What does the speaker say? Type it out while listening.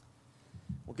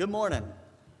Good morning.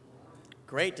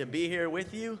 Great to be here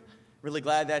with you. Really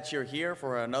glad that you're here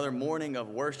for another morning of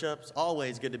worship. It's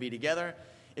always good to be together.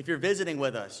 If you're visiting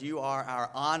with us, you are our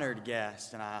honored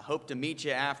guest, and I hope to meet you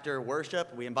after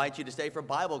worship. We invite you to stay for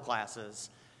Bible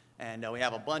classes, and we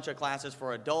have a bunch of classes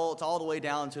for adults all the way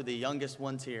down to the youngest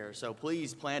ones here. So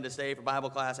please plan to stay for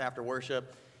Bible class after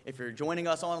worship. If you're joining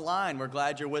us online, we're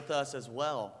glad you're with us as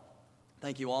well.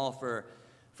 Thank you all for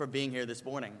being here this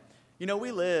morning. You know,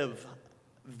 we live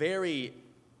very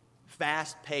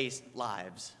fast-paced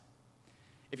lives.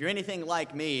 If you're anything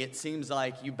like me, it seems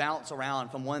like you bounce around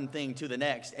from one thing to the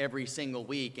next every single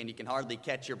week, and you can hardly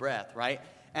catch your breath, right?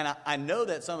 And I know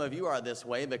that some of you are this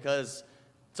way because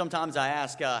sometimes I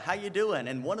ask, how you doing?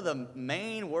 And one of the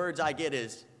main words I get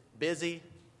is busy.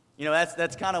 You know,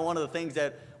 that's kind of one of the things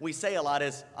that we say a lot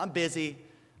is, I'm busy,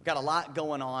 I've got a lot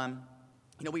going on.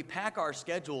 You know, we pack our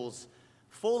schedules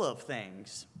full of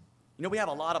things. You know, we have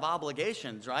a lot of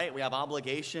obligations, right? We have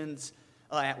obligations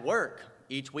at work.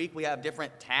 Each week we have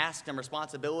different tasks and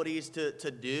responsibilities to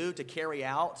do, to carry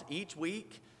out each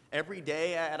week, every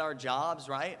day at our jobs,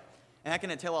 right? And that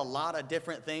can entail a lot of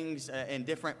different things in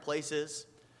different places.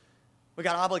 We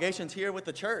got obligations here with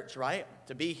the church, right?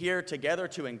 To be here together,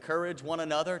 to encourage one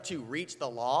another, to reach the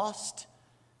lost.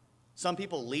 Some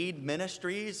people lead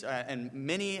ministries, and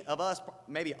many of us,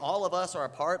 maybe all of us, are a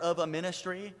part of a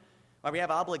ministry. We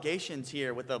have obligations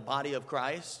here with the body of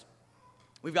Christ.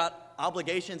 We've got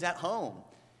obligations at home,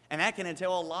 and that can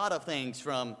entail a lot of things,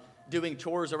 from doing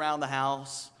chores around the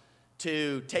house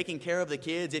to taking care of the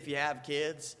kids if you have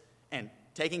kids. And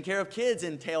taking care of kids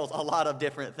entails a lot of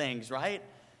different things, right?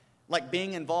 Like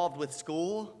being involved with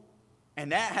school,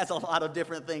 and that has a lot of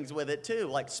different things with it too,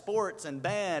 like sports and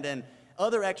band and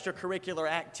other extracurricular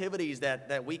activities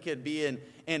that we could be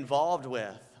involved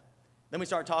with. Then we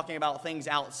start talking about things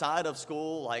outside of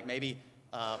school, like maybe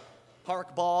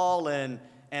park ball and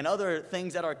other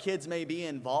things that our kids may be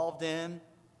involved in.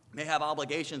 May have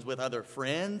obligations with other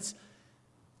friends.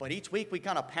 But each week we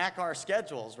kind of pack our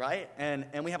schedules, right?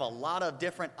 And we have a lot of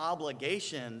different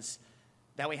obligations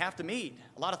that we have to meet,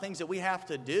 a lot of things that we have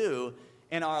to do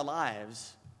in our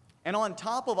lives. And on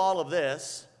top of all of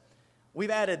this, we've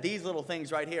added these little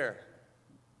things right here.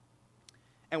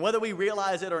 And whether we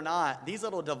realize it or not, these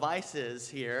little devices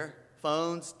here,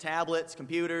 phones, tablets,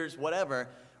 computers, whatever,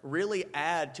 really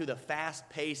add to the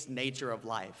fast-paced nature of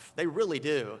life. They really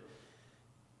do.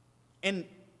 In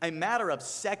a matter of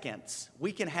seconds,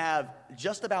 we can have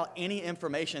just about any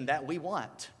information that we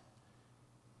want.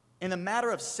 In a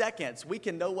matter of seconds, we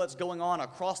can know what's going on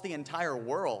across the entire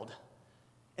world.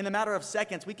 In a matter of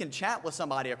seconds, we can chat with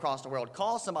somebody across the world,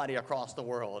 call somebody across the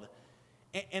world.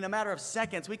 In a matter of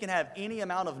seconds, we can have any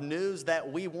amount of news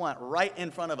that we want right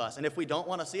in front of us. And if we don't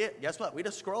want to see it, guess what? We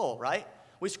just scroll, right?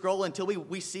 We scroll until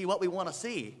we see what we want to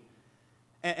see.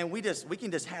 And we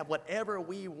can just have whatever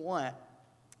we want,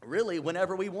 really,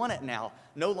 whenever we want it now.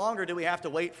 No longer do we have to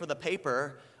wait for the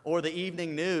paper or the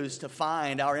evening news to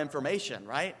find our information,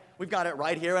 right? We've got it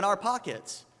right here in our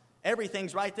pockets.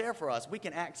 Everything's right there for us. We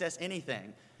can access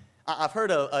anything. I've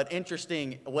heard an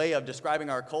interesting way of describing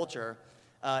our culture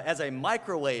as a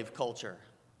microwave culture.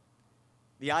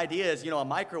 The idea is, a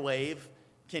microwave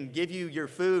can give you your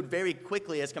food very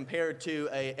quickly as compared to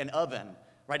an oven,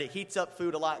 right? It heats up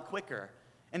food a lot quicker.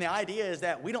 And the idea is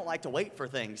that we don't like to wait for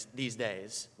things these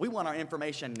days. We want our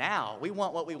information now. We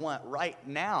want what we want right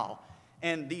now.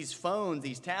 And these phones,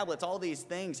 these tablets, all these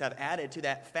things have added to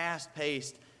that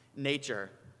fast-paced nature.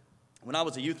 When I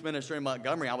was a youth minister in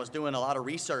Montgomery, I was doing a lot of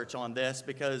research on this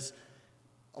because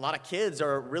a lot of kids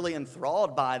are really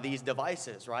enthralled by these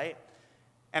devices, right?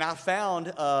 And I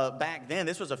found back then,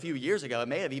 this was a few years ago, it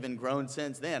may have even grown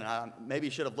since then, I maybe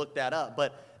should have looked that up,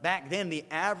 but back then the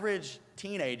average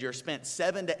teenager spent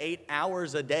 7 to 8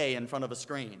 hours a day in front of a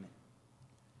screen.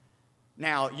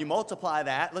 Now, you multiply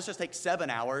that, let's just take 7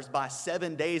 hours by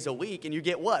 7 days a week, and you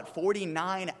get what?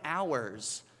 49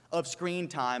 hours of screen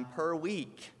time per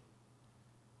week.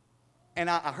 And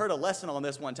I heard a lesson on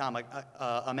this one time.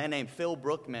 A man named Phil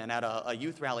Brookman at a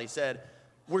youth rally said,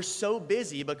 we're so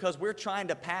busy because we're trying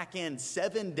to pack in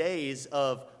 7 days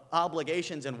of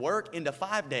obligations and work into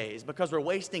 5 days because we're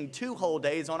wasting 2 whole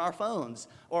days on our phones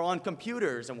or on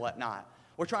computers and whatnot.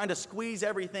 We're trying to squeeze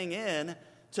everything in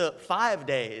to 5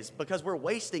 days because we're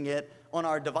wasting it on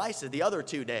our devices the other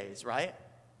 2 days, right?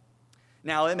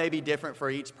 Now, it may be different for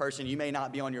each person. You may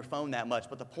not be on your phone that much,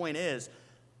 but the point is,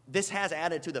 this has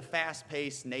added to the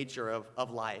fast-paced nature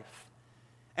of life.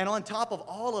 And on top of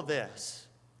all of this,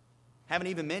 haven't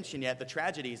even mentioned yet the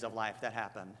tragedies of life that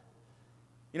happen.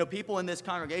 People in this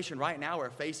congregation right now are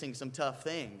facing some tough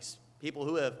things. People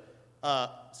who have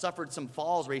suffered some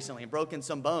falls recently and broken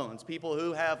some bones, people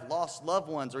who have lost loved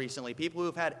ones recently, people who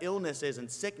have had illnesses and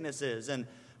sicknesses and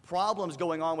problems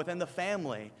going on within the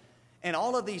family. And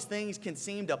all of these things can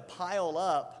seem to pile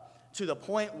up to the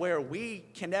point where we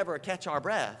can never catch our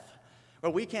breath,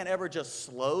 where we can't ever just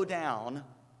slow down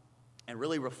and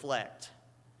really reflect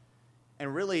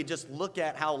and really just look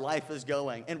at how life is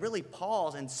going and really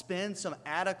pause and spend some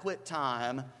adequate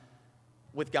time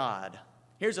with God.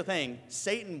 Here's the thing,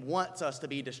 Satan wants us to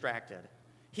be distracted.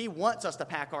 He wants us to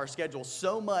pack our schedule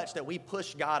so much that we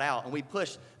push God out and we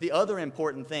push the other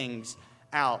important things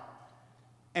out.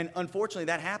 And unfortunately,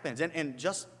 that happens. And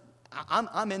just,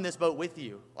 I'm in this boat with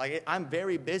you. Like, I'm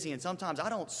very busy, and sometimes I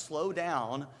don't slow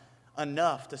down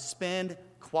enough to spend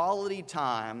quality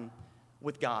time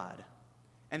with God.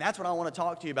 And that's what I want to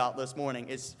talk to you about this morning,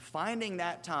 is finding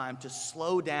that time to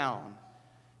slow down,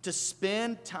 to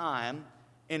spend time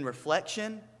in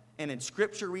reflection and in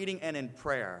scripture reading and in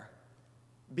prayer,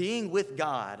 being with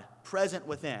God, present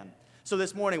with Him. So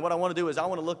this morning, what I want to do is I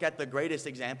want to look at the greatest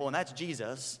example, and that's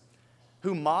Jesus,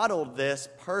 who modeled this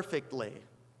perfectly.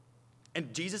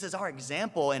 And Jesus is our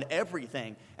example in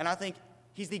everything. And I think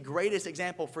He's the greatest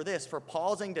example for this, for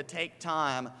pausing to take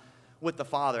time with the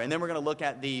Father. And then we're going to look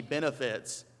at the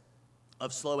benefits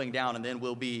of slowing down, and then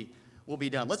we'll be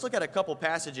done. Let's look at a couple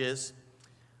passages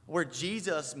where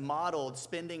Jesus modeled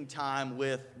spending time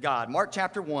with God. Mark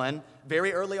chapter 1,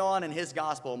 very early on in His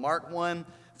gospel, Mark 1,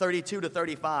 32 to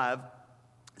 35,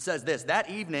 says this: "That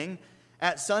evening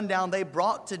at sundown they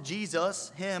brought to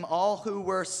Jesus Him all who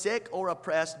were sick or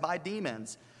oppressed by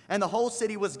demons. And the whole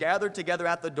city was gathered together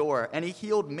at the door. And He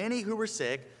healed many who were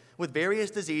sick with various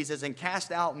diseases and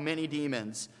cast out many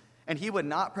demons. And He would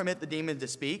not permit the demons to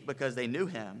speak because they knew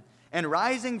Him. And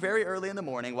rising very early in the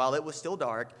morning, while it was still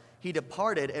dark, He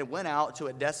departed and went out to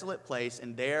a desolate place,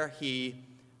 and there He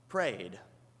prayed."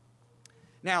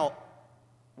 Now,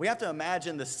 we have to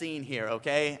imagine the scene here,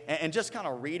 okay? And just kind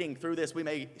of reading through this, we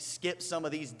may skip some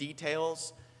of these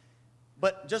details.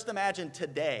 But just imagine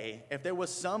today, if there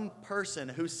was some person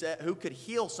who could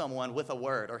heal someone with a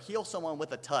word or heal someone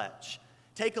with a touch,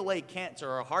 take away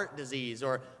cancer or heart disease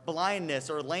or blindness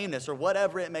or lameness or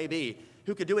whatever it may be,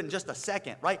 who could do it in just a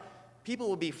second, right? People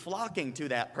would be flocking to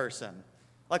that person.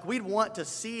 Like, we'd want to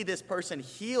see this person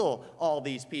heal all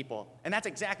these people. And that's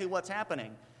exactly what's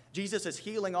happening. Jesus is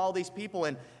healing all these people,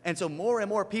 and so more and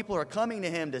more people are coming to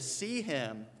Him to see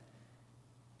Him.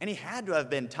 And He had to have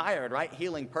been tired, right?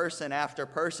 Healing person after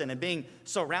person and being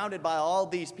surrounded by all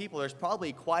these people. There's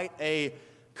probably quite a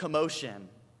commotion.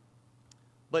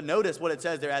 But notice what it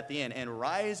says there at the end. "And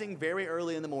rising very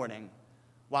early in the morning,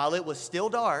 while it was still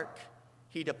dark,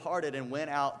 He departed and went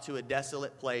out to a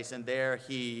desolate place, and there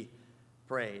He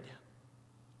prayed."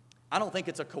 I don't think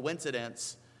it's a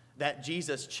coincidence that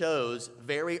Jesus chose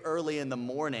very early in the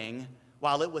morning,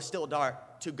 while it was still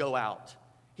dark, to go out.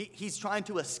 He's trying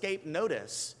to escape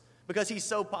notice because He's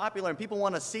so popular and people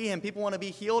want to see Him, people want to be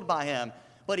healed by Him.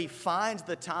 But He finds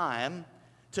the time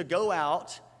to go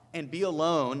out and be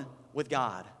alone with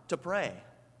God, to pray.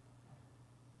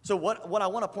 So what I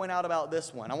want to point out about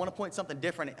this one, I want to point something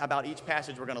different about each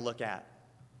passage we're going to look at.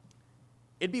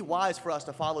 It'd be wise for us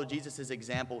to follow Jesus'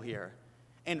 example here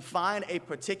and find a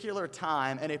particular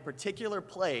time and a particular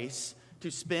place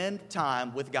to spend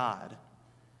time with God.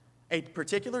 A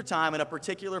particular time and a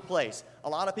particular place. A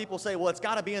lot of people say, well, it's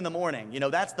got to be in the morning. You know,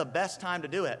 that's the best time to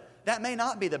do it. That may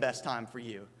not be the best time for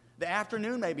you. The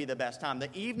afternoon may be the best time.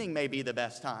 The evening may be the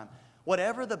best time.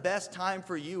 Whatever the best time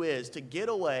for you is to get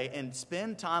away and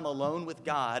spend time alone with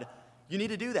God, you need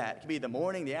to do that. It can be the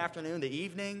morning, the afternoon, the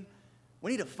evening.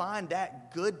 We need to find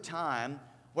that good time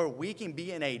where we can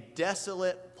be in a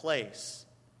desolate place.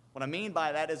 What I mean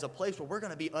by that is a place where we're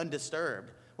going to be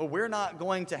undisturbed, where we're not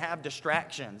going to have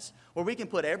distractions, where we can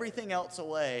put everything else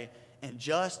away and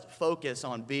just focus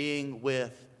on being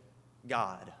with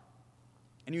God.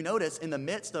 And you notice in the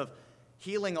midst of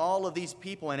healing all of these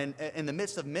people and in the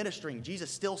midst of ministering, Jesus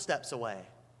still steps away.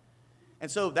 And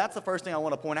so that's the first thing I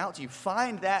want to point out to you.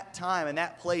 Find that time and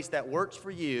that place that works for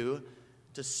you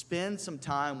to spend some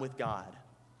time with God.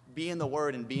 Be in the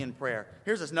Word and be in prayer.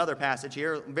 Here's another passage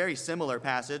here, a very similar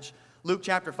passage. Luke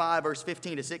chapter 5, verse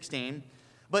 15 to 16.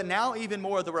 "But now even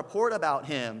more the report about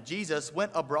Him, Jesus,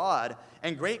 went abroad,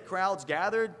 and great crowds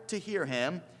gathered to hear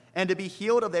Him and to be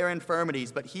healed of their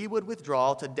infirmities. But He would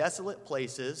withdraw to desolate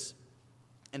places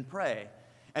and pray."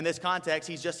 In this context,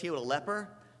 He's just healed a leper,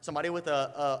 somebody with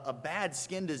a bad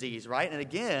skin disease, right? And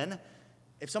again,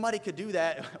 if somebody could do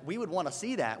that, we would want to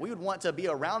see that. We would want to be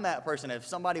around that person. If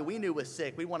somebody we knew was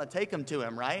sick, we'd want to take them to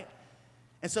Him, right?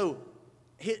 And so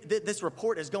this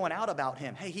report is going out about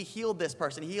him. Hey, he healed this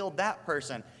person, he healed that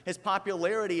person. His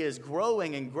popularity is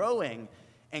growing and growing,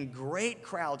 and great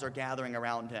crowds are gathering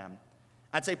around him.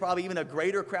 I'd say probably even a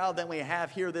greater crowd than we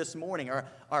have here this morning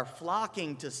are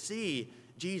flocking to see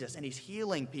Jesus, and he's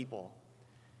healing people.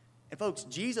 And folks,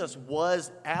 Jesus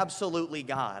was absolutely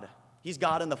God. He's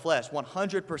God in the flesh,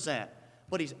 100%,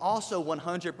 but he's also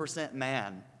 100%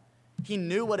 man. He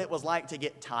knew what it was like to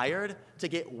get tired, to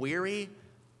get weary,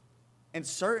 and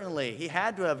certainly he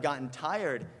had to have gotten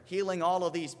tired healing all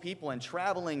of these people and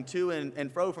traveling to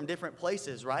and fro from different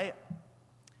places, right?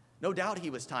 No doubt he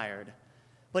was tired,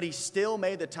 but he still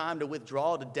made the time to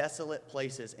withdraw to desolate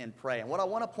places and pray. And what I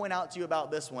want to point out to you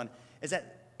about this one is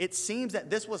that it seems that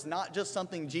this was not just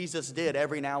something Jesus did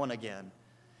every now and again.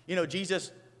 You know,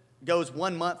 Jesus goes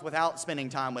 1 month without spending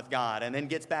time with God and then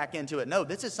gets back into it. No,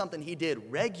 this is something he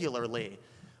did regularly.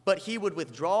 But he would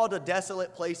withdraw to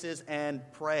desolate places and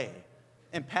pray.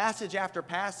 And passage after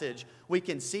passage, we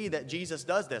can see that Jesus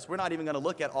does this. We're not even going to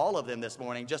look at all of them this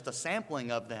morning, just a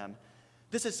sampling of them.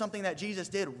 This is something that Jesus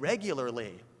did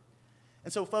regularly.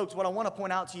 And so, folks, what I want to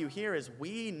point out to you here is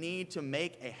we need to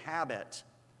make a habit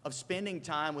of spending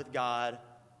time with God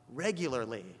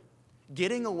regularly,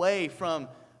 getting away from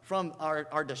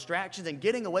our distractions and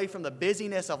getting away from the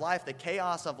busyness of life, the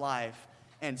chaos of life,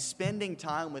 and spending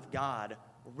time with God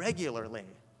regularly.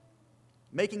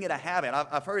 Making it a habit.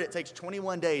 I've heard it takes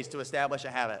 21 days to establish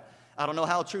a habit. I don't know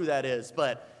how true that is,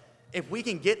 but if we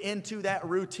can get into that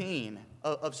routine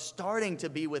of starting to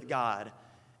be with God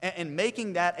and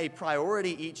making that a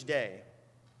priority each day,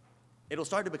 it'll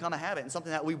start to become a habit and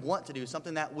something that we want to do,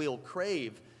 something that we'll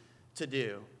crave to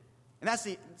do. And that's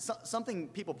something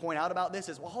people point out about this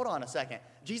is, well, hold on a second.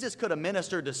 Jesus could have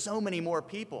ministered to so many more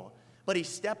people, but he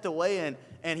stepped away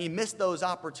and he missed those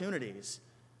opportunities.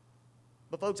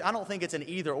 But folks, I don't think it's an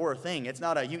either or thing. It's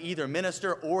not a you either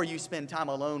minister or you spend time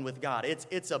alone with God.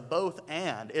 It's a both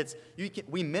and.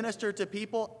 We minister to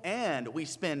people and we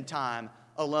spend time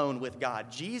alone with God.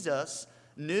 Jesus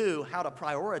knew how to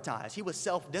prioritize. He was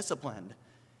self-disciplined.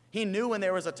 He knew when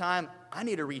there was a time, I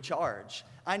need to recharge.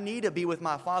 I need to be with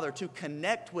my Father to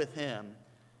connect with him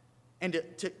and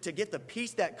to get the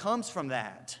peace that comes from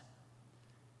that.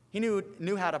 He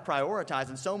knew how to prioritize,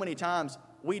 and so many times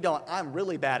we don't. I'm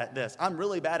really bad at this. I'm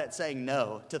really bad at saying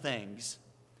no to things.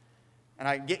 And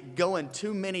I get going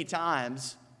too many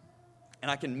times,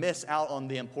 and I can miss out on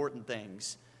the important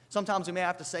things. Sometimes we may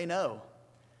have to say no,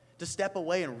 to step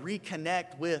away and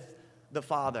reconnect with the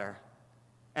Father.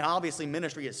 And obviously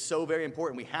ministry is so very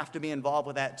important. We have to be involved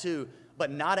with that too,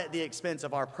 but not at the expense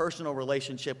of our personal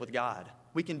relationship with God.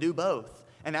 We can do both,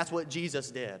 and that's what Jesus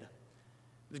did.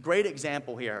 There's a great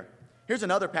example here. Here's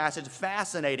another passage,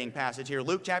 fascinating passage here.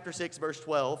 Luke chapter 6, verse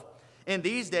 12. In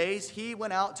these days, he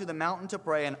went out to the mountain to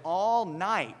pray, and all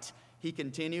night he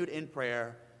continued in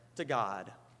prayer to God.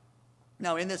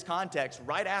 Now, in this context,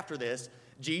 right after this,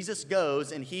 Jesus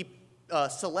goes and he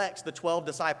selects the 12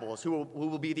 disciples who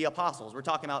will be the apostles. We're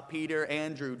talking about Peter,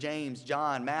 Andrew, James,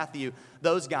 John, Matthew,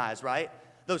 those guys, right?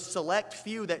 Those select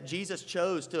few that Jesus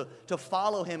chose to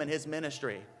follow him in his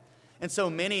ministry. And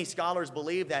so many scholars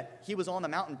believe that he was on the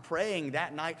mountain praying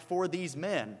that night for these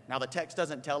men. Now, the text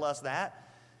doesn't tell us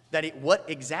what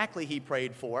exactly he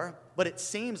prayed for, but it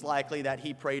seems likely that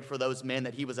he prayed for those men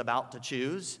that he was about to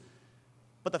choose.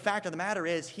 But the fact of the matter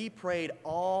is, he prayed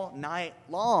all night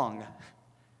long.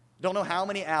 Don't know how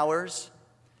many hours,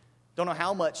 don't know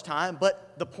how much time,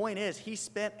 but the point is, he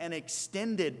spent an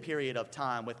extended period of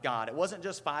time with God. It wasn't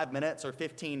just 5 minutes or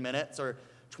 15 minutes or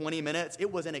 20 minutes.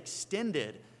 It was an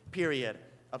extended period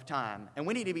of time. And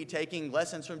we need to be taking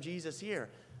lessons from Jesus here.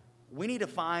 We need to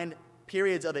find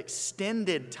periods of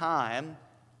extended time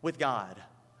with God.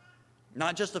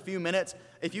 Not just a few minutes.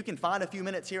 If you can find a few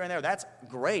minutes here and there, that's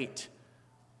great.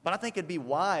 But I think it'd be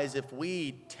wise if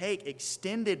we take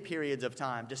extended periods of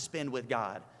time to spend with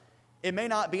God. It may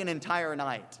not be an entire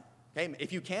night. Okay?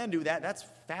 If you can do that,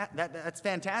 that's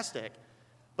fantastic.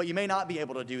 But you may not be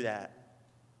able to do that.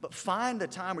 But find the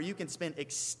time where you can spend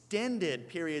extended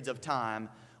periods of time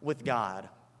with God.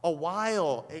 A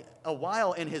while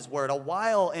in his word, a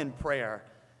while in prayer.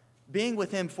 Being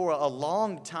with him for a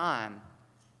long time,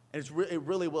 and it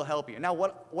really will help you. Now,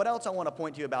 what else I want to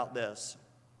point to you about this?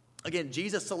 Again,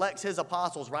 Jesus selects his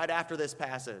apostles right after this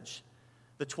passage.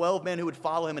 The 12 men who would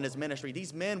follow him in his ministry.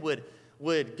 These men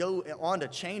would go on to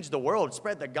change the world,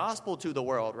 spread the gospel to the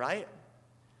world, right?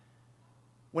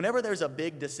 Whenever there's a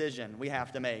big decision we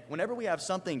have to make, whenever we have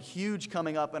something huge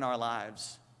coming up in our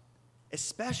lives,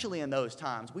 especially in those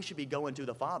times, we should be going to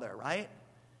the Father, right?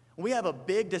 We have a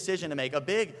big decision to make, a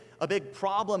big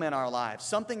problem in our lives,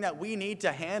 something that we need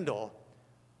to handle.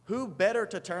 who better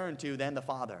to turn to than the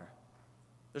Father?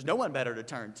 There's no one better to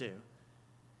turn to.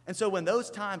 And so when those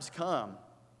times come,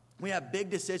 we have big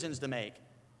decisions to make,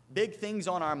 big things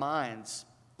on our minds.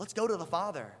 Let's go to the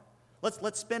Father.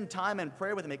 Let's spend time in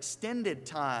prayer with Him, extended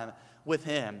time with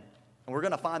Him. And we're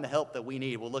going to find the help that we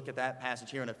need. We'll look at that passage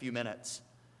here in a few minutes.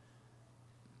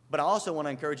 But I also want to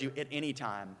encourage you at any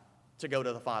time to go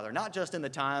to the Father, not just in the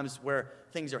times where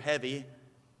things are heavy.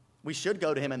 We should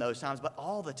go to Him in those times, but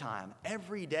all the time,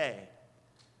 every day.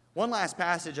 One last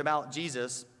passage about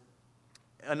Jesus,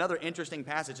 another interesting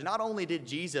passage. Not only did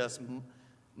Jesus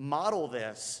model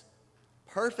this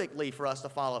perfectly for us to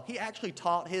follow, He actually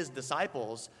taught His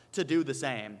disciples to do the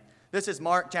same. This is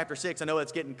Mark chapter 6. I know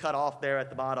it's getting cut off there at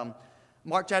the bottom.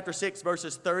 Mark chapter 6,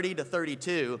 verses 30 to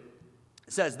 32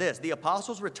 says this: "The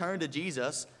apostles returned to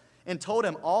Jesus and told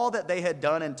Him all that they had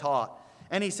done and taught.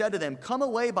 And He said to them, 'Come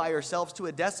away by yourselves to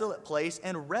a desolate place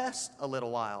and rest a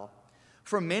little while.'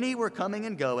 For many were coming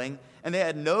and going, and they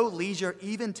had no leisure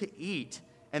even to eat.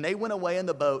 And they went away in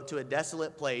the boat to a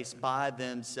desolate place by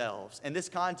themselves." In this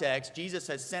context, Jesus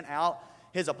has sent out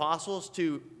His apostles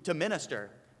to minister.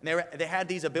 And they had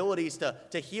these abilities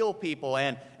to heal people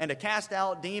and to cast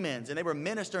out demons. And they were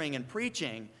ministering and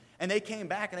preaching. And they came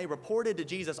back and they reported to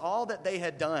Jesus all that they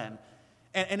had done.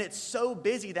 And it's so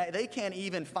busy that they can't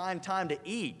even find time to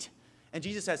eat. And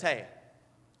Jesus says, "Hey,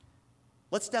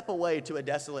 let's step away to a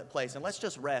desolate place and let's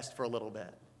just rest for a little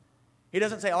bit." He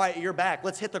doesn't say, "All right, you're back.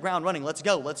 Let's hit the ground running. Let's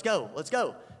go, let's go, let's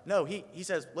go." No, he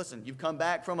says, "Listen, you've come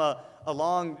back from a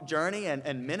long journey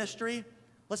and ministry.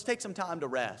 Let's take some time to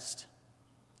rest.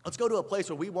 Let's go to a place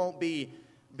where we won't be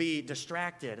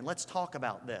distracted, and let's talk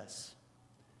about this."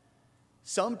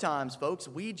 Sometimes, folks,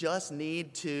 we just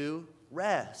need to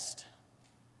rest.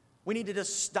 We need to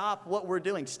just stop what we're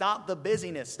doing, stop the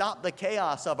busyness, stop the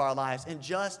chaos of our lives, and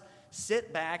just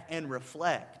sit back and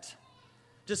reflect.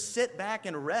 Just sit back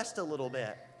and rest a little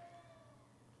bit.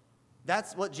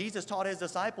 That's what Jesus taught His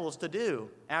disciples to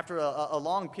do after a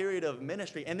long period of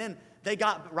ministry. And then they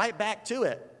got right back to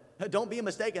it. Don't be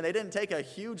mistaken. They didn't take a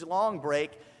huge long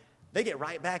break. They get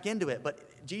right back into it.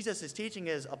 But Jesus is teaching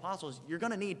His apostles, you're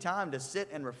going to need time to sit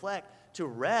and reflect, to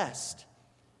rest.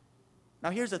 Now,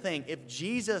 here's the thing. If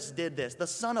Jesus did this, the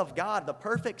Son of God, the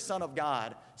perfect Son of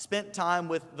God, spent time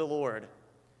with the Lord,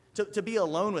 to be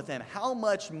alone with Him, how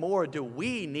much more do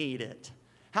we need it?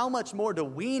 How much more do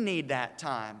we need that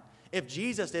time? If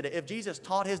Jesus did it, if Jesus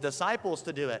taught His disciples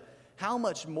to do it, how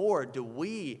much more do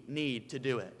we need to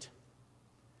do it?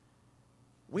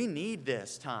 We need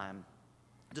this time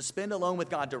to spend alone with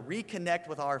God, to reconnect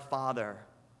with our Father,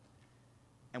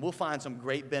 and we'll find some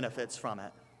great benefits from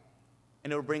it.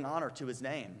 And it will bring honor to His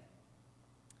name.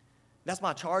 That's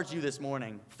my charge to you this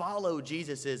morning. Follow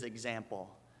Jesus' example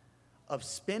of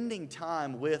spending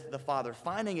time with the Father,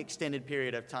 finding extended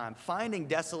period of time, finding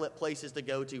desolate places to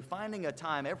go to, finding a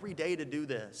time every day to do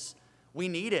this. We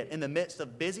need it in the midst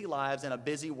of busy lives and a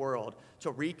busy world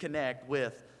to reconnect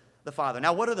with the Father.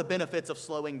 Now, what are the benefits of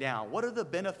slowing down? What are the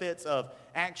benefits of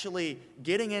actually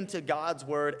getting into God's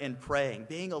Word and praying,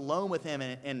 being alone with Him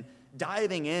and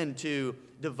diving into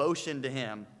devotion to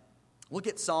Him? Look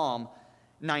at Psalm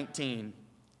 19,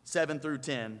 7 through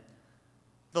 10.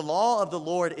 "The law of the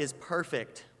Lord is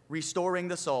perfect, restoring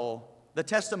the soul. The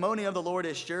testimony of the Lord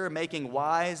is sure, making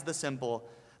wise the simple.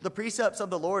 The precepts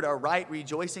of the Lord are right,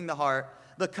 rejoicing the heart.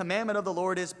 The commandment of the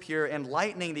Lord is pure,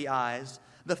 enlightening the eyes.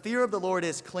 The fear of the Lord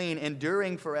is clean,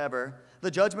 enduring forever. The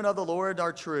judgment of the Lord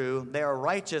are true. They are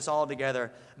righteous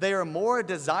altogether. They are more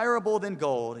desirable than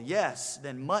gold, yes,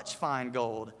 than much fine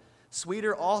gold.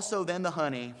 Sweeter also than the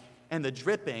honey and the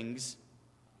drippings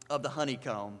of the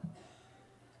honeycomb."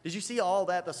 Did you see all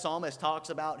that the psalmist talks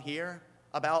about here?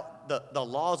 About the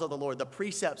laws of the Lord, the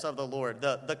precepts of the Lord,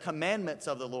 the commandments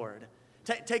of the Lord.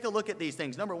 Take a look at these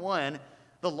things. Number one,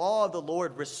 the law of the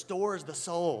Lord restores the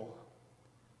soul.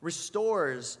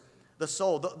 Restores the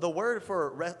soul. The word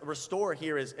for restore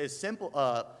here is simple,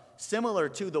 similar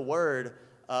to the word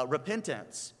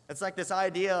repentance. It's like this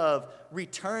idea of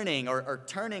returning or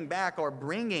turning back or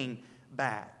bringing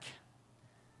back.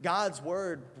 God's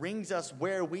word brings us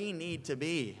where we need to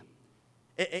be.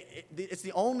 It's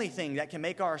the only thing that can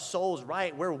make our souls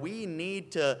right where we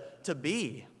need to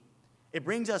be. It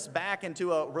brings us back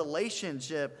into a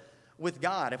relationship with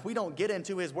God. If we don't get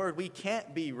into His word, we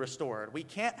can't be restored. We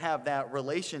can't have that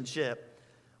relationship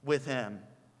with Him.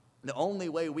 The only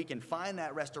way we can find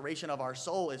that restoration of our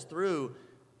soul is through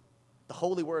the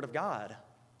holy word of God.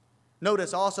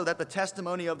 Notice also that the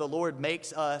testimony of the Lord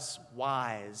makes us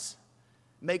wise.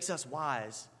 Makes us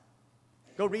wise.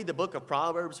 Go read the book of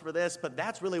Proverbs for this, but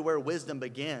that's really where wisdom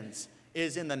begins,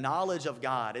 is in the knowledge of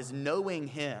God, is knowing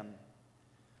Him.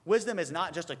 Wisdom is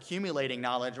not just accumulating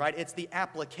knowledge, right? It's the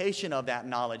application of that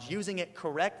knowledge, using it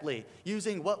correctly,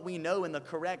 using what we know in the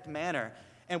correct manner.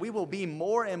 And we will be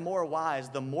more and more wise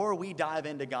the more we dive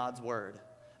into God's word.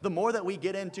 The more that we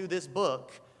get into this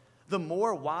book, the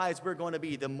more wise we're going to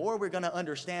be, the more we're going to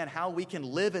understand how we can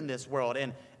live in this world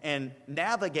and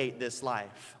navigate this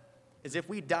life, as if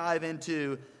we dive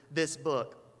into this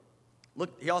book.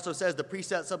 Look, he also says the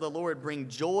precepts of the Lord bring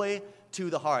joy to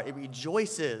the heart. It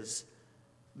rejoices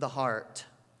the heart.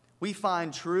 We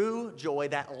find true joy,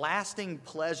 that lasting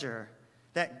pleasure,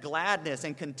 that gladness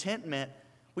and contentment,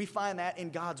 we find that in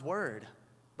God's word.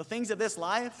 The things of this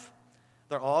life,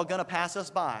 they're all going to pass us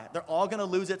by. They're all going to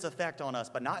lose its effect on us,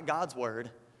 but not God's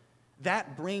word.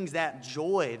 That brings that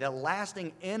joy, that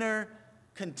lasting inner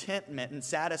contentment and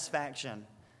satisfaction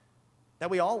that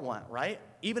we all want, right?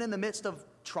 Even in the midst of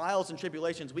trials and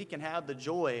tribulations, we can have the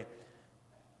joy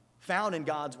found in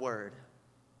God's word.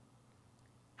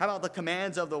 How about the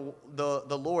commands of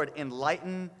the Lord?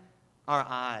 Enlighten our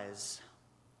eyes.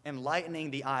 Enlightening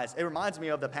the eyes. It reminds me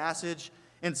of the passage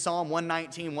in Psalm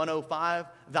 119, 105.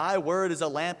 Thy word is a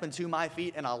lamp unto my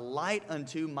feet and a light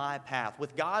unto my path.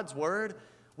 With God's word,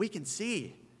 we can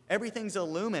see. Everything's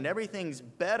illumined. Everything's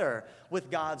better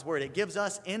with God's word. It gives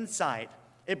us insight.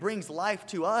 It brings life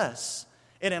to us.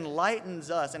 It enlightens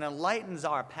us and enlightens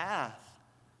our path.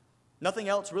 Nothing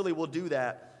else really will do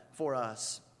that for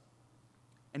us.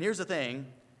 And here's the thing,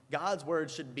 God's word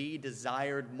should be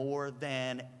desired more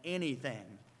than anything.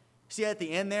 See at the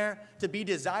end there, to be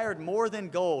desired more than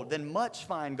gold, than much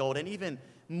fine gold, and even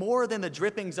more than the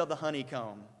drippings of the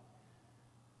honeycomb.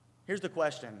 Here's the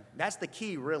question. That's the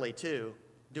key really too.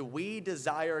 Do we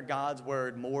desire God's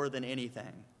word more than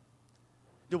anything?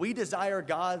 Do we desire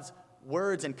God's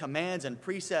words and commands and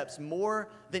precepts more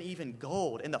than even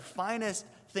gold and the finest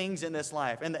things in this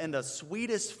life and the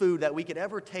sweetest food that we could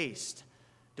ever taste?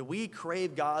 Do we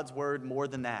crave God's word more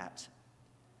than that?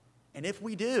 And if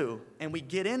we do, and we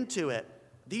get into it,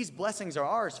 these blessings are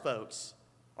ours, folks.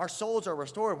 Our souls are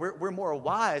restored. We're more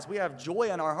wise. We have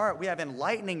joy in our heart. We have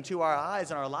enlightening to our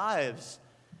eyes and our lives.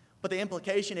 But the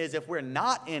implication is if we're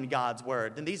not in God's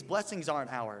word, then these blessings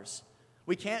aren't ours.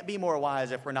 We can't be more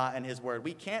wise if we're not in his word.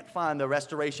 We can't find the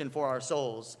restoration for our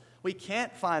souls. We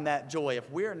can't find that joy if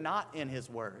we're not in his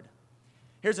word.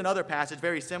 Here's another passage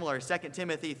very similar, 2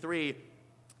 Timothy 3,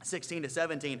 16 to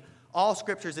 17. All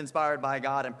scripture is inspired by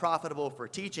God and profitable for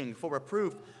teaching, for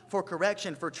reproof, for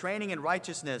correction, for training in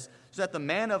righteousness, so that the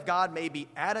man of God may be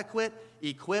adequate,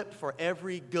 equipped for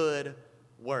every good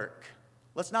work.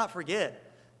 Let's not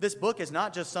forget, this book is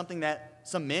not just something that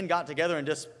some men got together and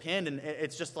just penned, and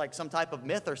it's just like some type of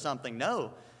myth or something.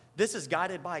 No, this is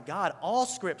guided by God. All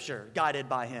scripture guided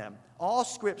by him. All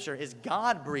scripture is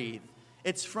God-breathed.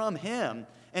 It's from him.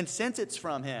 And since it's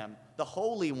from him, the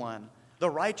Holy One, the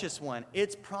righteous one,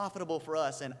 it's profitable for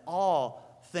us in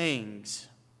all things.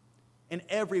 In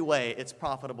every way, it's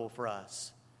profitable for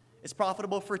us. It's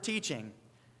profitable for teaching.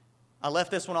 I left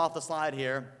this one off the slide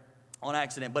here on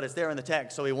accident, but it's there in the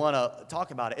text, so we want to talk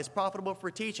about it. It's profitable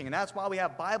for teaching, and that's why we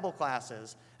have Bible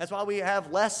classes. That's why we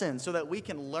have lessons, so that we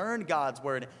can learn God's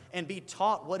word and be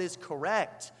taught what is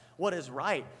correct, what is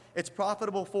right. It's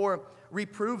profitable for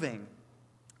reproving.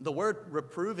 The word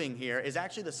reproving here is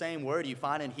actually the same word you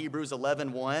find in Hebrews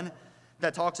 11:1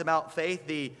 that talks about faith,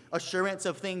 the assurance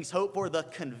of things hoped for, the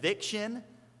conviction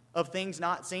of things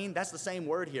not seen. That's the same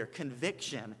word here,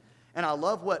 conviction. And I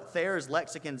love what Thayer's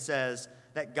lexicon says,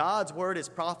 that God's word is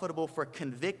profitable for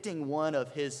convicting one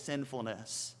of his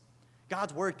sinfulness.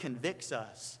 God's word convicts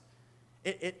us.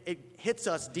 It hits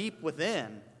us deep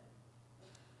within,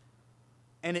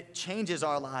 and it changes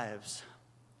our lives.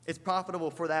 It's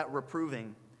profitable for that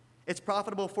reproving. It's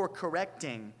profitable for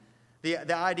correcting.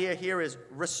 The idea here is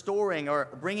restoring or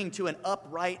bringing to an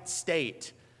upright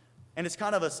state. And it's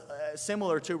kind of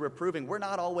similar to reproving. We're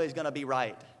not always going to be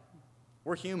right.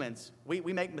 We're humans. We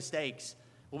make mistakes.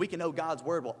 But we can know God's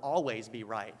word will always be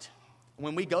right.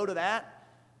 When we go to that,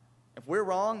 if we're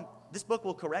wrong, this book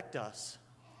will correct us.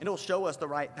 And it will show us the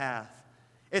right path.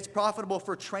 It's profitable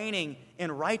for training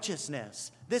in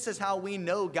righteousness. This is how we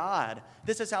know God.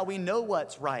 This is how we know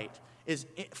what's right, is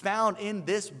found in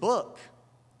this book.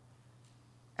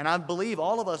 And I believe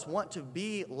all of us want to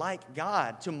be like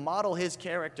God, to model his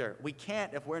character. We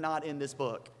can't if we're not in this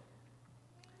book.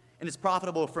 And it's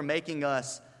profitable for making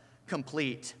us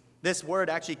complete. This word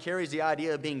actually carries the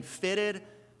idea of being fitted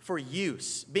for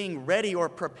use, being ready or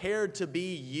prepared to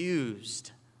be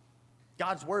used.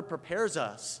 God's word prepares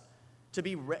us to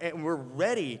be, we're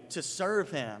ready to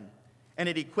serve him, and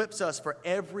it equips us for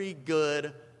every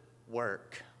good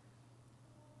work.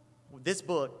 This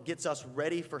book gets us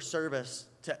ready for service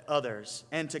to others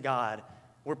and to God.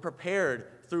 We're prepared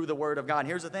through the Word of God. And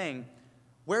here's the thing.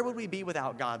 Where would we be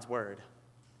without God's Word?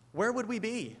 Where would we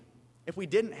be if we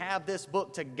didn't have this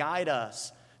book to guide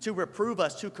us, to reprove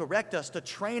us, to correct us, to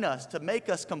train us, to make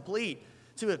us complete,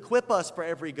 to equip us for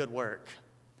every good work?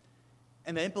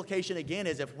 And the implication again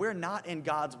is if we're not in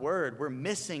God's Word, we're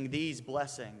missing these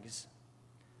blessings.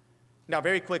 Now,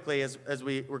 very quickly, as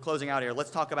we're closing out here,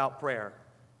 let's talk about prayer.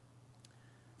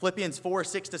 Philippians 4,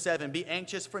 6-7, be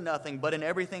anxious for nothing, but in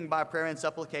everything by prayer and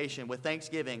supplication, with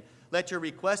thanksgiving, let your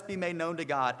requests be made known to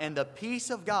God, and the peace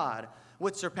of God,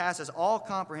 which surpasses all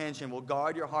comprehension, will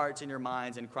guard your hearts and your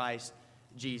minds in Christ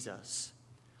Jesus.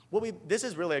 This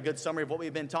is really a good summary of what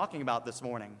we've been talking about this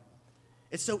morning.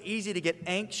 It's so easy to get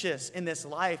anxious in this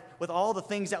life with all the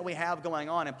things that we have going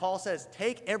on. And Paul says,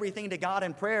 take everything to God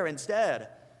in prayer instead.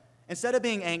 Instead of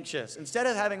being anxious, instead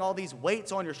of having all these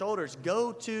weights on your shoulders,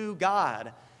 go to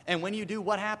God. And when you do,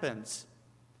 what happens?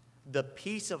 The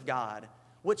peace of God,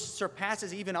 which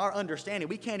surpasses even our understanding.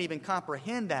 We can't even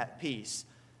comprehend that peace.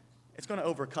 It's going to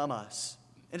overcome us.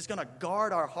 And it's going to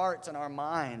guard our hearts and our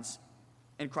minds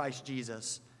in Christ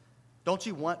Jesus. Don't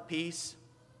you want peace?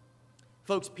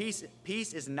 Folks, peace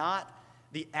is not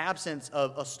the absence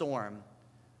of a storm,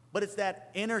 but it's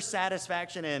that inner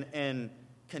satisfaction and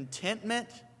contentment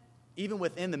even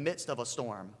within the midst of a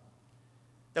storm.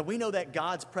 That we know that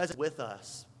God's present with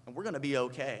us and we're going to be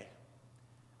okay.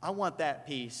 I want that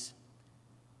peace.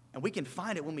 And we can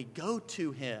find it when we go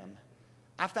to Him.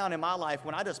 I found in my life,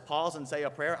 when I just pause and say a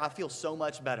prayer, I feel so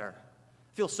much better.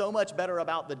 I feel so much better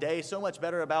about the day, so much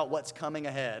better about what's coming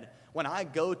ahead when I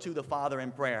go to the Father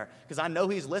in prayer. Because I know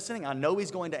He's listening. I know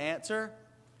He's going to answer.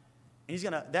 And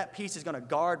that peace is going to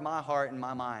guard my heart and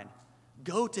my mind.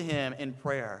 Go to Him in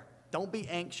prayer. Don't be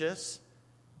anxious,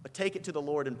 but take it to the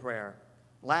Lord in prayer.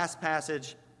 Last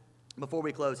passage before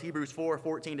we close, Hebrews 4,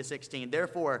 14-16.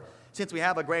 Therefore, since we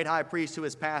have a great high priest who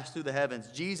has passed through the heavens,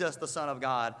 Jesus, the Son of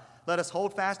God, let us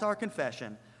hold fast our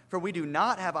confession. For we do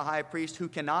not have a high priest who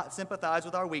cannot sympathize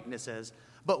with our weaknesses,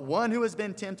 but one who has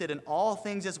been tempted in all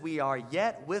things as we are,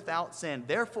 yet without sin.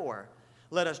 Therefore,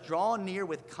 let us draw near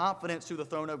with confidence to the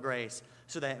throne of grace,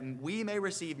 so that we may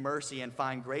receive mercy and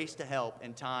find grace to help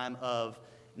in time of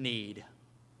need.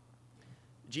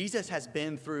 Jesus has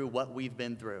been through what we've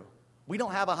been through. We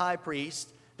don't have a high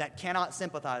priest that cannot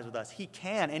sympathize with us. He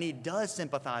can, and He does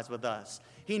sympathize with us.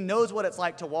 He knows what it's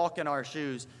like to walk in our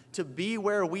shoes, to be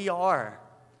where we are.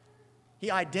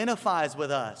 He identifies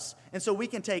with us. And so we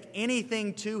can take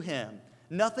anything to Him.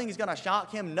 Nothing's going to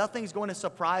shock Him. Nothing's going to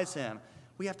surprise Him.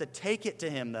 We have to take it to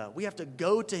Him, though. We have to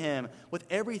go to Him with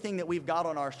everything that we've got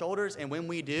on our shoulders. And when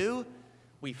we do,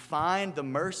 we find the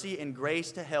mercy and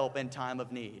grace to help in time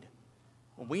of need.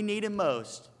 When we need Him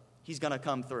most, He's going to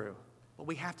come through. But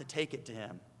we have to take it to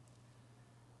Him.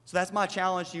 So that's my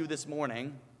challenge to you this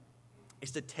morning,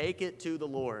 is to take it to the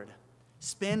Lord.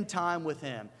 Spend time with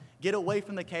Him. Get away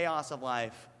from the chaos of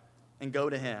life and go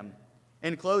to Him.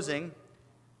 In closing,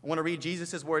 I want to read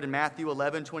Jesus' word in Matthew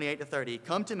 11, 28-30.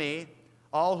 Come to me,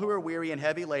 all who are weary and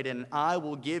heavy laden, and I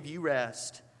will give you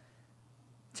rest.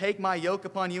 Take my yoke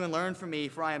upon you and learn from me,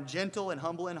 for I am gentle and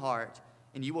humble in heart,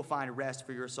 and you will find rest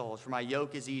for your souls. For my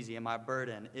yoke is easy and my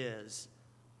burden is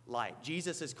light.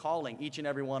 Jesus is calling each and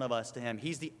every one of us to Him.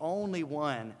 He's the only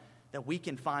one that we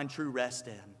can find true rest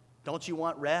in. Don't you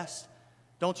want rest?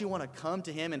 Don't you want to come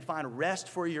to Him and find rest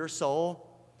for your soul?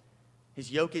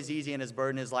 His yoke is easy and His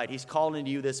burden is light. He's calling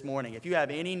to you this morning. If you have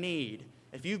any need,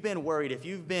 if you've been worried, if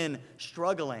you've been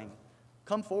struggling,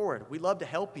 come forward. We'd love to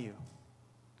help you.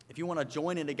 If you want to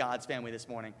join into God's family this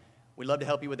morning, we'd love to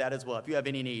help you with that as well. If you have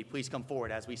any need, please come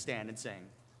forward as we stand and sing.